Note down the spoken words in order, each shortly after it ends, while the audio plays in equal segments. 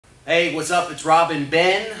Hey, what's up? It's Rob and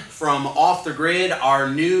Ben from Off the Grid,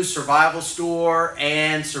 our new survival store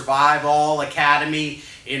and SurvivALL Academy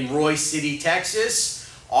in Royce City, Texas.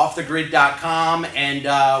 OffTheGrid.com,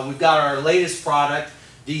 and we've got our latest product,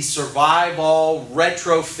 the SurvivALL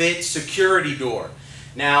Retrofit security door.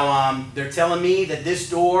 Now, they're telling me that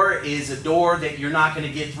this door is a door that you're not going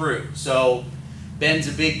to get through. So, Ben's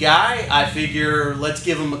a big guy. I figure let's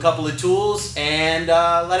give him a couple of tools and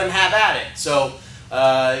let him have at it. So,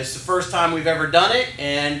 it's the first time we've ever done it,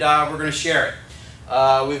 and we're going to share it.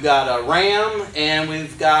 We've got a ram and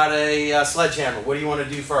we've got a sledgehammer. What do you want to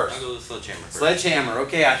do first? I'll go with the sledgehammer first. Sledgehammer.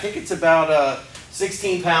 Okay, I think it's about a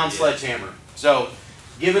 16-pound sledgehammer. So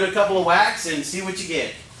give it a couple of whacks and see what you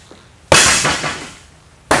get.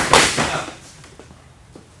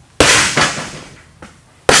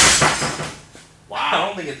 Wow, I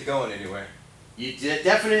don't think it's going anywhere. You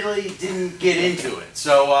definitely didn't get into it.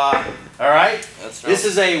 So, all right. This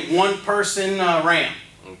is a one-person ram.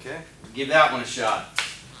 Okay. Give that one a shot.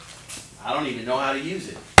 I don't even know how to use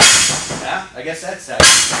it. Yeah, I guess that's that.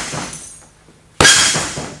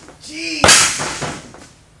 Jeez.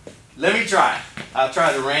 Let me try. I'll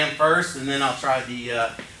try the ram first, and then I'll try the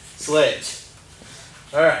sledge.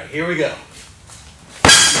 All right, here we go.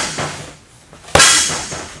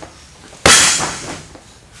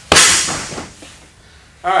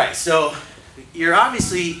 All right, so you're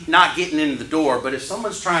obviously not getting into the door, but if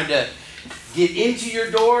someone's trying to get into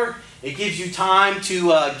your door, it gives you time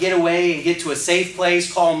to get away and get to a safe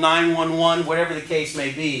place, call 911, whatever the case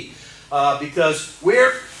may be, because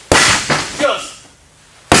we're just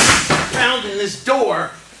pounding this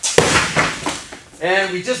door,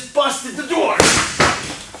 and we just busted the door.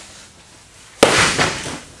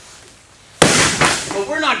 But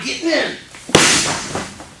we're not getting in.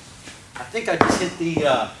 I think I just hit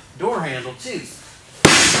the door handle too.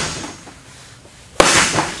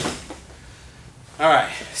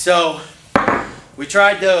 Alright, so we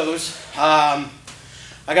tried those. I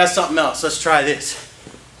got something else. Let's try this.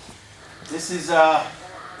 This is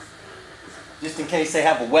just in case they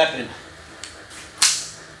have a weapon.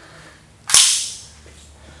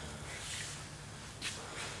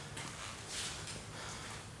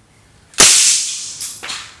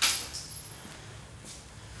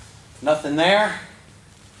 Nothing there.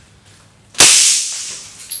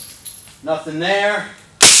 Nothing there.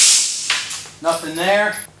 Nothing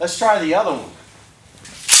there. Let's try the other one.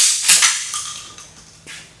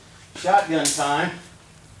 Shotgun time.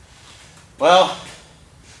 Well,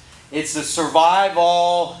 it's the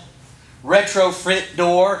SurvivALL Retrofit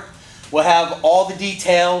door. We'll have all the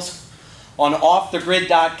details on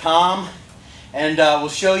OffTheGrid.com, and we'll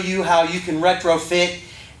show you how you can retrofit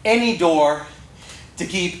any door to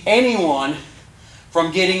keep anyone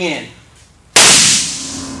from getting in.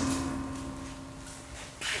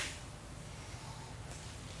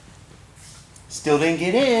 Still didn't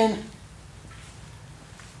get in.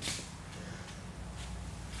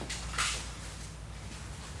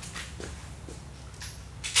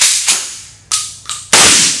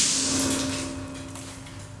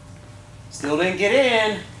 Still didn't get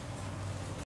in.